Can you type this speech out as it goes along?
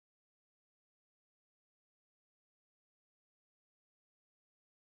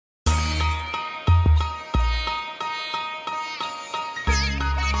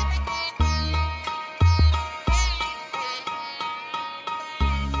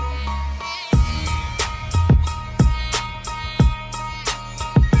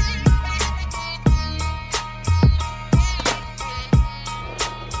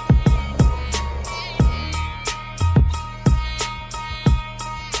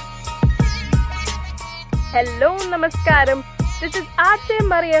Hello, Namaskaram. This is RJ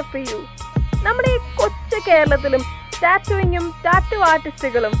Maria for you. നമ്മുടെ കൊച്ചു കേരളത്തിലും ടാറ്റൂയിങ്ങും ടാറ്റു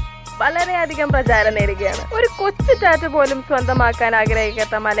ആർട്ടിസ്റ്റുകളും വളരെയധികം പ്രചാരം നേടുകയാണ്. ഒരു കൊച്ചു ടാറ്റു പോലും സ്വന്തമാക്കാൻ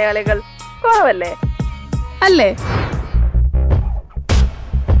ആഗ്രഹിക്കാത്ത മലയാളികൾ കുറവല്ലേ? അല്ലേ?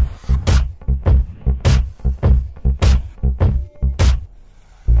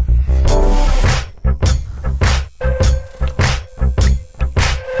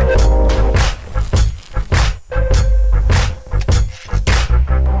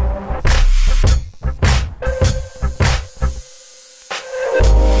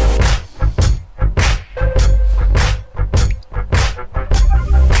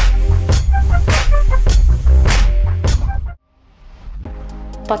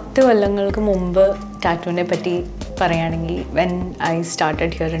 പത്ത് കൊല്ലങ്ങൾക്ക് മുമ്പ് ടാറ്റൂവിനെ പറ്റി പറയുകയാണെങ്കിൽ when I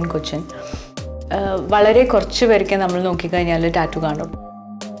started here in Cochin വളരെ കുറച്ച് പേർക്ക് നമ്മൾ നോക്കിക്കഴിഞ്ഞാൽ ടാറ്റു കാണും.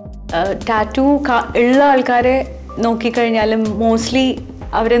 ടാറ്റു ഉള്ള ആൾക്കാരെ നോക്കിക്കഴിഞ്ഞാലും മോസ്റ്റ്ലി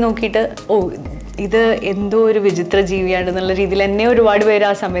അവരെ നോക്കിയിട്ട് ഓ ഇത് എന്തോ ഒരു വിചിത്ര ജീവിയാണ് എന്നുള്ള രീതിയിൽ എന്നെ ഒരുപാട് പേര്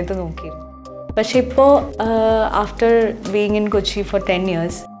ആ സമയത്ത് നോക്കിയിരുന്നു. പക്ഷെ ഇപ്പോൾ after being in Kochi four 10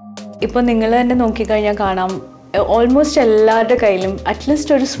 years ഇപ്പോൾ നിങ്ങൾ തന്നെ നോക്കിക്കഴിഞ്ഞാൽ കാണാം ഓൾമോസ്റ്റ് എല്ലാവരുടെ കയ്യിലും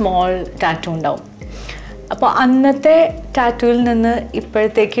അറ്റ്ലീസ്റ്റ് ഒരു സ്മോൾ ടാറ്റു ഉണ്ടാവും. അപ്പോൾ അന്നത്തെ ടാറ്റുവിൽ നിന്ന്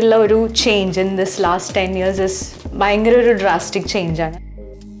ഇപ്പോഴത്തേക്കുള്ള ഒരു change in this last 10 years is ഭയങ്കര ഒരു drastic ചേഞ്ചാണ്.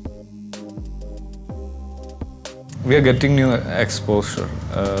 V are getting new exposure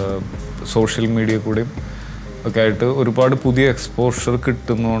social media കൂടെയും ഒക്കെ ആയിട്ട് ഒരുപാട് പുതിയ എക്സ്പോഷർ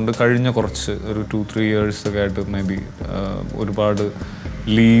കിട്ടുന്നതുകൊണ്ട് കഴിഞ്ഞ കുറച്ച് ഒരു 2-3 years ഒക്കെ ആയിട്ട് മേ ബി ഒരുപാട്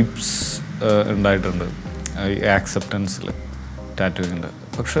ലീപ്സ് ഉണ്ടായിട്ടുണ്ട് ഈ ആക്സെപ്റ്റൻസിൽ ടാറ്റൂവിങ്ങിൻ്റെ.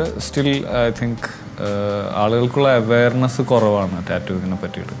 പക്ഷേ സ്റ്റിൽ ഐ തിങ്ക് ആളുകൾക്കുള്ള അവയർനെസ് കുറവാണ് ടാറ്റൂവിങ്ങിനെ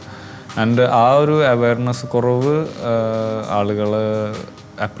പറ്റിയിട്ട്. ആൻഡ് ആ ഒരു അവയർനെസ് കുറവ് ആളുകളെ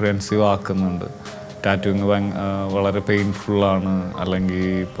അപ്രിഹെൻസീവ് ആക്കുന്നുണ്ട്. ടാറ്റൂവിങ് വളരെ പെയിൻഫുള്ളാണ്, അല്ലെങ്കിൽ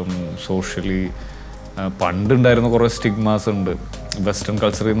ഇപ്പം സോഷ്യലി പണ്ടുണ്ടായിരുന്ന കുറേ സ്റ്റിഗ്മാസ് ഉണ്ട്, വെസ്റ്റേൺ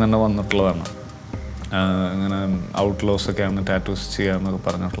കൾച്ചറിൽ നിന്ന് തന്നെ വന്നിട്ടുള്ളതാണ്. ഇങ്ങനെ ഔട്ട്ലോസൊക്കെയാണ് ടാറ്റൂസ് ചെയ്യാമെന്നൊക്കെ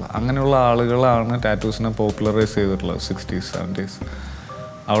പറഞ്ഞിട്ടുള്ളത്. അങ്ങനെയുള്ള ആളുകളാണ് ടാറ്റൂസിനെ പോപ്പുലറൈസ് ചെയ്തിട്ടുള്ളത് 60s 70s.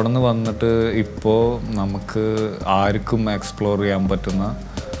 അവിടെ നിന്ന് വന്നിട്ട് ഇപ്പോൾ നമുക്ക് ആർക്കും എക്സ്പ്ലോർ ചെയ്യാൻ പറ്റുന്ന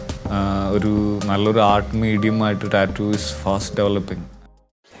ഒരു നല്ലൊരു ആർട്ട് മീഡിയം ആയിട്ട് tattoo is fast developing.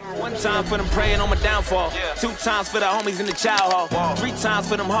 One time for them praying on my downfall. 2 times for the homies in the child hall. 3 times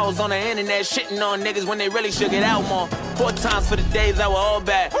for them hoes on the internet shitting on niggas when they really should get out more. 4 times for the days that were all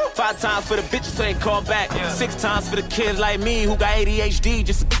bad. 5 times for the bitches so they call back. 6 times for the kids like me who got ADHD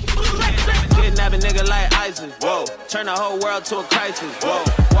just kidnap a nigga like ISIS. Whoa, turn the whole world to a crisis. Whoa,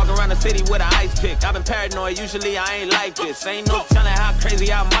 walk around the city with an ice pick. I've been paranoid, usually I ain't like this. Ain't no telling how crazy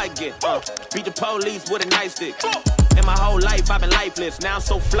I might get. Beat the police with a nightstick. In my whole life I've been lifeless. Now I'm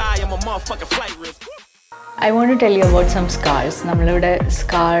so fly, I'm a motherfucking flight risk. I want to tell you about some scars. നമ്മളിവിടെ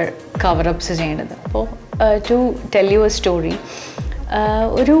scar കവറപ്സ് ചെയ്യുന്നത്. അപ്പോൾ to tell you A story,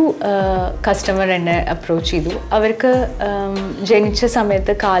 ഒരു customer എന്നെ approach ചെയ്തു. അവർക്ക് ജനിച്ച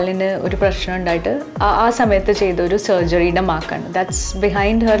സമയത്ത് കാലിന് ഒരു പ്രശ്നം ഉണ്ടായിട്ട് ആ സമയത്ത് ചെയ്ത ഒരു സർജറിയുടെ മാർക്കാണ്. ദാറ്റ്സ്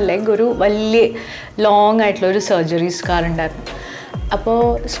ബിഹൈൻഡ് ഹെർ ലെഗ് ഒരു വലിയ ലോങ് ആയിട്ടുള്ള ഒരു സർജറി സ്കാർ ഉണ്ടായിരുന്നു. അപ്പോൾ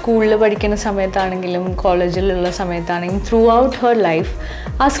സ്കൂളിൽ പഠിക്കുന്ന സമയത്താണെങ്കിലും കോളേജിലുള്ള സമയത്താണെങ്കിലും ത്രൂ ഔട്ട് ഹെർ ലൈഫ്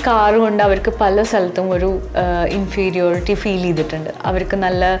ആ സ്കാർ കൊണ്ട് അവർക്ക് പല സ്ഥലത്തും ഒരു ഇൻഫീരിയോറിറ്റി ഫീൽ ചെയ്തിട്ടുണ്ട്. അവർക്ക്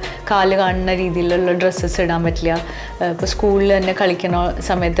നല്ല കാല് കാണുന്ന രീതിയിലുള്ള ഡ്രസ്സസ് ഇടാൻ പറ്റില്ല. ഇപ്പോൾ സ്കൂളിൽ തന്നെ കളിക്കുന്ന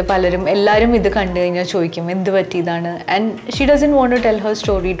സമയത്ത് എല്ലാവരും ഇത് കണ്ടു കഴിഞ്ഞാൽ ചോദിക്കും എന്ത് പറ്റിയതാണ്. And she doesn't want to tell her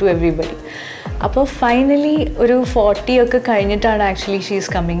story to everybody. അപ്പോൾ ഫൈനലി ഒരു 40 ഒക്കെ കഴിഞ്ഞിട്ടാണ് actually she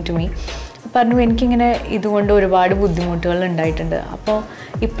is coming to me. പറഞ്ഞു എനിക്കിങ്ങനെ ഇതുകൊണ്ട് ഒരുപാട് ബുദ്ധിമുട്ടുകൾ ഉണ്ടായിട്ടുണ്ട്. അപ്പോൾ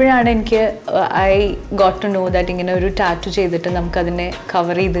ഇപ്പോഴാണ് എനിക്ക് I got to know that ഇങ്ങനെ ഒരു ടാറ്റു ചെയ്തിട്ട് നമുക്കതിനെ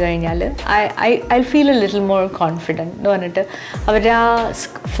കവർ ചെയ്ത് കഴിഞ്ഞാൽ I feel A little more confident എന്ന് പറഞ്ഞിട്ട് അവരുടെ ആ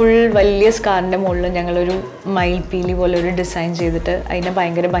ഫുൾ വലിയ സ്കാറിൻ്റെ മുകളിൽ ഞങ്ങളൊരു മയിൽപ്പീലി പോലെ ഒരു ഡിസൈൻ ചെയ്തിട്ട് അതിനെ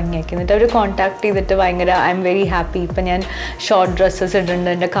ഭയങ്കര ഭംഗിയാക്കി. എന്നിട്ട് അവർ കോൺടാക്ട് ചെയ്തിട്ട് ഭയങ്കര ഐ എം വെരി ഹാപ്പി. ഇപ്പം ഞാൻ ഷോർട്ട് ഡ്രസ്സസ്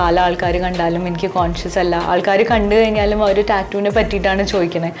ഇടുന്നുണ്ട്, എൻ്റെ കാല ആൾക്കാർ കണ്ടാലും എനിക്ക് കോൺഷ്യസ് അല്ല. ആൾക്കാർ കണ്ടു കഴിഞ്ഞാലും അവർ ടാറ്റുവിനെ പറ്റിയിട്ടാണ്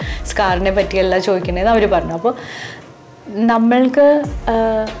ചോദിക്കണേ, സ്കാറിനെ പറ്റിയല്ല ചോദിക്കണേന്ന് അവർ പറഞ്ഞു. അപ്പോൾ നമ്മൾക്ക്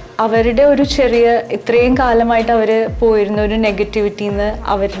അവരുടെ ഒരു ചെറിയ ഇത്രയും കാലമായിട്ട് അവർ പോയിരുന്ന ഒരു നെഗറ്റിവിറ്റിയിൽ നിന്ന്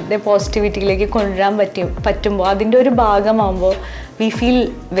അവരുടെ പോസിറ്റിവിറ്റിയിലേക്ക് കൊണ്ടുവരാൻ പറ്റുമ്പോൾ അതിൻ്റെ ഒരു ഭാഗമാകുമ്പോൾ we feel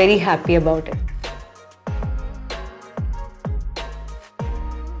very happy about it.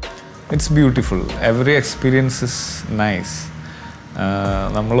 It's beautiful. Every experience is nice.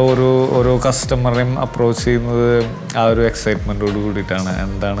 നമ്മൾ ഓരോ കസ്റ്റമറേയും അപ്രോച്ച് ചെയ്യുന്നത് ആ ഒരു എക്സൈറ്റ്മെൻറ്റോട് കൂടിയിട്ടാണ്.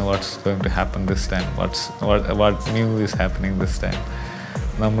 എന്താണ് what's going to happen this time, what new is happening this time.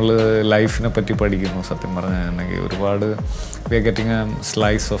 നമ്മൾ ലൈഫിനെ പറ്റി പഠിക്കുന്നു. സത്യം പറഞ്ഞിട്ടുണ്ടെങ്കിൽ ഒരുപാട് V are getting A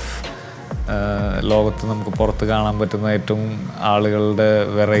slice of ലോകത്ത് നമുക്ക് പുറത്ത് കാണാൻ പറ്റുന്ന ഏറ്റവും ആളുകളുടെ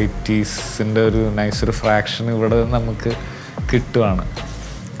വെറൈറ്റീസിൻ്റെ ഒരു നൈസൊരു ഫ്രാക്ഷൻ ഇവിടെ നമുക്ക് കിട്ടുകയാണ്.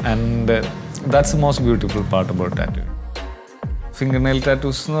 And that's the most beautiful part about tattoo. Finger nail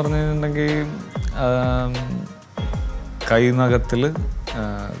tattoos എന്ന് പറഞ്ഞു കഴിഞ്ഞിട്ടുണ്ടെങ്കിൽ കൈ നഖത്തിൽ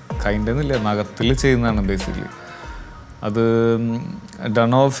കൈൻ്റെ എന്നില്ല നഖത്തിൽ ചെയ്യുന്നതാണ് ബേസിക്കലി. അത്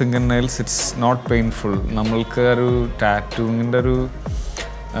done of finger nails it's not painful. നമ്മൾക്ക് ഒരു ടാറ്റൂങ്ങിൻ്റെ ഒരു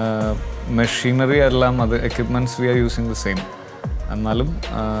മെഷീനറി എല്ലാം അത് equipments V are using the same. എന്നാലും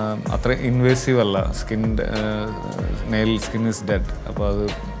അത്ര ഇൻവേസീവ് അല്ല. Nail skin is dead. അപ്പോൾ അത്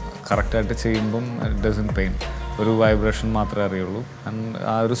കറക്റ്റായിട്ട് ചെയ്യുമ്പം ഇറ്റ് ഡസൻറ്റ് പെയിൻ. ഒരു വൈബ്രേഷൻ മാത്രമേ അറിയുള്ളൂ. ആൻഡ്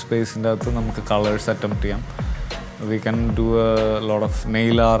ആ ഒരു സ്പേസിൻ്റെ അകത്ത് നമുക്ക് കളേഴ്സ് അറ്റംപ്റ്റ് ചെയ്യാം. We can do a lot of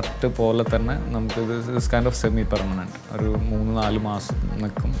nail art പോലെ തന്നെ നമുക്ക് ഇത് കൈൻഡ് ഓഫ് സെമി പെർമനൻറ്റ്. ഒരു 3-4 മാസം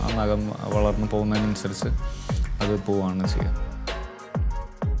നിൽക്കും. ആ നഖം വളർന്നു പോകുന്നതിനനുസരിച്ച് അത് പോവുകയാണ് ചെയ്യുക.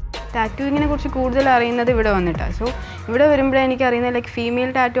 ടാറ്റൂവിങ്ങിനെ കുറിച്ച് കൂടുതൽ അറിയുന്നത് ഇവിടെ വന്നിട്ടാണ്. സോ ഇവിടെ വരുമ്പോഴേ എനിക്ക് അറിയുന്നത് ലൈക്ക് ഫീമെയിൽ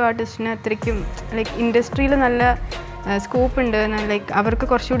ടാറ്റു ആർട്ടിസ്റ്റിന് അത്രയ്ക്കും ലൈക്ക് ഇൻഡസ്ട്രിയിൽ നല്ല സ്കോപ്പ് ഉണ്ട്, ലൈക്ക് അവർക്ക്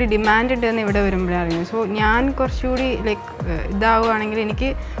കുറച്ചുകൂടി ഡിമാൻഡ് ഉണ്ട് എന്ന് ഇവിടെ വരുമ്പോഴാണ് അറിയുന്നത്. സോ ഞാൻ കുറച്ചുകൂടി ലൈക്ക് ഇതാവുകയാണെങ്കിൽ എനിക്ക്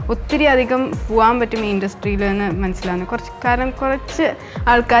ഒത്തിരി അധികം പോകാൻ പറ്റും ഈ ഇൻഡസ്ട്രിയിൽ എന്ന് മനസ്സിലാവുന്നു. കാരണം കുറച്ച്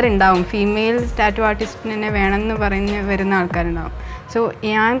ആൾക്കാരുണ്ടാവും ഫീമെയിൽ ടാറ്റു ആർട്ടിസ്റ്റിന് തന്നെ വേണമെന്ന് പറഞ്ഞ് വരുന്ന ആൾക്കാരുണ്ടാവും. സോ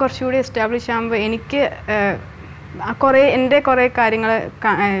ഞാൻ കുറച്ചുകൂടി എസ്റ്റാബ്ലിഷ് ആകുമ്പോൾ എനിക്ക് എൻ്റെ കുറേ കാര്യങ്ങൾ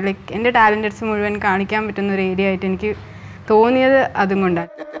ലൈക്ക് എൻ്റെ ടാലൻറ്റ്സ് മുഴുവൻ കാണിക്കാൻ പറ്റുന്ന ഒരു ഏരിയ ആയിട്ട് എനിക്ക് തോന്നിയത് അതും കൊണ്ടാണ്.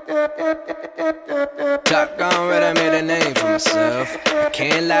 Clock on red, I made a name for myself.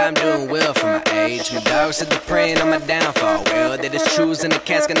 Can't lie, I'm doing well for my age. My dogs said they're praying on my downfall. Well, they just choosing the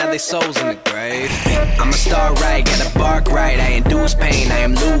casket, now they souls in the grave. I'm a star right, gotta bark right. I induce pain, I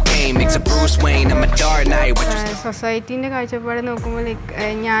am Liu Kang, makes a Bruce Wayne. I'm a Dark Knight. സൊസൈറ്റീൻ്റെ കാഴ്ചപ്പാട് നോക്കുമ്പോൾ like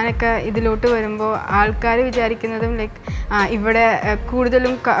ഞാനൊക്കെ ഇതിലോട്ട് വരുമ്പോൾ ആൾക്കാർ വിചാരിക്കുന്നതും like ഇവിടെ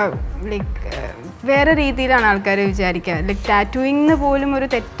കൂടുതലും like വേറെ രീതിയിലാണ് ആൾക്കാർ വിചാരിക്കുക. ലൈക്ക് ടാറ്റൂയിങ് പോലും ഒരു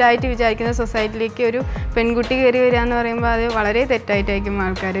തെറ്റായിട്ട് വിചാരിക്കുന്ന സൊസൈറ്റിയിലേക്ക് ഒരു പെൺകുട്ടി കയറി വരിക എന്ന് പറയുമ്പോൾ അത് വളരെ തെറ്റായിട്ടായിരിക്കും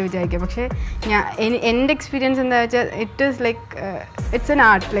ആൾക്കാർ വിചാരിക്കുക. പക്ഷേ എൻ്റെ എക്സ്പീരിയൻസ് എന്താ വെച്ചാൽ it is like it's an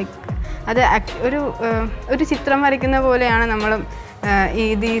art. Like അത് ഒരു ചിത്രം വരയ്ക്കുന്ന പോലെയാണ് നമ്മൾ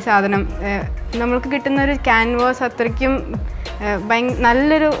ഈ സാധനം. നമ്മൾക്ക് കിട്ടുന്ന ഒരു ക്യാൻവാസ് അത്രയ്ക്കും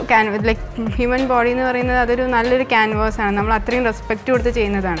നല്ലൊരു ലൈക്ക് ഹ്യൂമൻ ബോഡി എന്ന് പറയുന്നത് അതൊരു നല്ലൊരു ക്യാൻവാസാണ്. നമ്മൾ അത്രയും റെസ്പെക്റ്റ് കൊടുത്ത്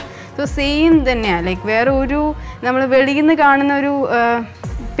ചെയ്യുന്നതാണ്. സോ സെയിം തന്നെയാണ്. ലൈക്ക് വേറെ ഒരു നമ്മൾ വെളിയിൽ നിന്ന് കാണുന്ന ഒരു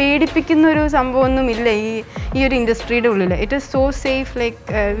പേടിപ്പിക്കുന്ന ഒരു സംഭവമൊന്നുമില്ല ഈ ഒരു ഇൻഡസ്ട്രിയുടെ ഉള്ളിൽ. It is so safe. Like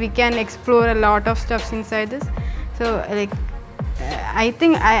we can explore a lot of stuffs inside this. So like I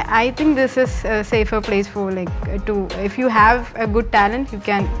think this is a safer place for like to if you have a good talent you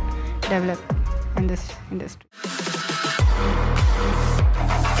can develop in this industry.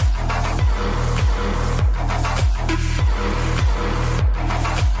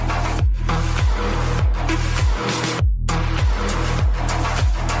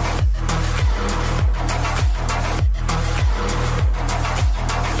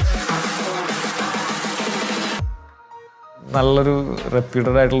 നല്ലൊരു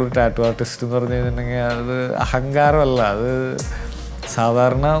reputed ആയിട്ടുള്ളൊരു tattoo artist എന്ന് പറഞ്ഞു കഴിഞ്ഞിട്ടുണ്ടെങ്കിൽ അത് അഹങ്കാരമല്ല. അത്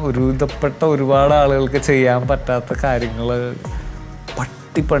സാധാരണ ഒരുവിധപ്പെട്ട ഒരുപാട് ആളുകൾക്ക് ചെയ്യാൻ പറ്റാത്ത കാര്യങ്ങൾ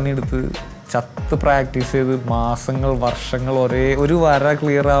പണിയെടുത്ത് ചത്ത് പ്രാക്ടീസ് ചെയ്ത് മാസങ്ങൾ വർഷങ്ങൾ ഒരു വര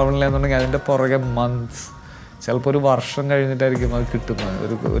ക്ലിയർ ആവണില്ല എന്നുണ്ടെങ്കിൽ അതിൻ്റെ പുറകെ മന്ത്സ് ചിലപ്പോൾ ഒരു വർഷം കഴിഞ്ഞിട്ടായിരിക്കും അത്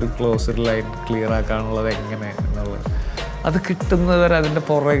കിട്ടുന്നത്. ഒരു ക്ലോസർ ലൈൻ ക്ലിയർ ആക്കാനുള്ളത് എങ്ങനെ എന്നുള്ളത് അത് കിട്ടുന്നവരെ അതിൻ്റെ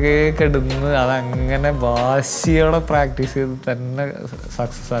പുറകെ കിടന്ന് അതങ്ങനെ വാശിയോടെ പ്രാക്ടീസ് ചെയ്ത് തന്നെ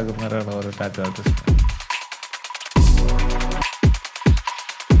സക്സസ് ആകുന്നവരാണ് ഓരോ ടാറ്റു ആർട്ടിസ്റ്റ്.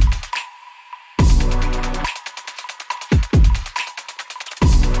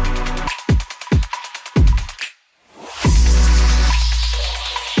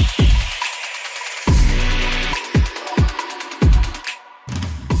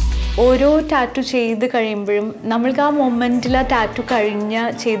 ഓരോ ടാറ്റു ചെയ്ത് കഴിയുമ്പോഴും നമ്മൾക്ക് ആ മൊമെൻറ്റിൽ ആ ടാറ്റു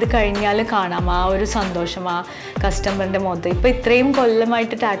ചെയ്ത് കഴിഞ്ഞാൽ കാണാം ആ ഒരു സന്തോഷം ആ കസ്റ്റമറിൻ്റെ മുഖത്ത്. ഇപ്പോൾ ഇത്രയും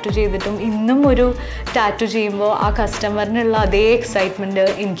കൊല്ലമായിട്ട് ടാറ്റു ചെയ്തിട്ടും ഇന്നും ഒരു ടാറ്റു ചെയ്യുമ്പോൾ ആ കസ്റ്റമറിനുള്ള അതേ എക്സൈറ്റ്മെൻറ്റ്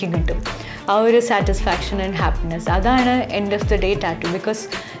എനിക്ക് കിട്ടും. ആ ഒരു സാറ്റിസ്ഫാക്ഷൻ ആൻഡ് ഹാപ്പിനെസ് അതാണ് end of the day tattoo. Because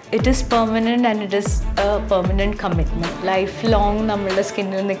it is permanent and it is A permanent commitment. Life long നമ്മളുടെ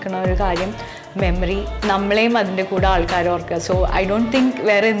സ്കിന്നിൽ നിൽക്കുന്ന ഒരു കാര്യം, മെമ്മറി, നമ്മളെയും അതിൻ്റെ കൂടെ ആൾക്കാർ ഓർക്കുക. സോ ഐ ഡോണ്ട് തിങ്ക്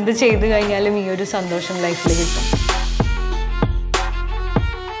വേറെ എന്ത് ചെയ്ത് കഴിഞ്ഞാലും ഈ ഒരു സന്തോഷം ലൈഫിൽ കിട്ടും.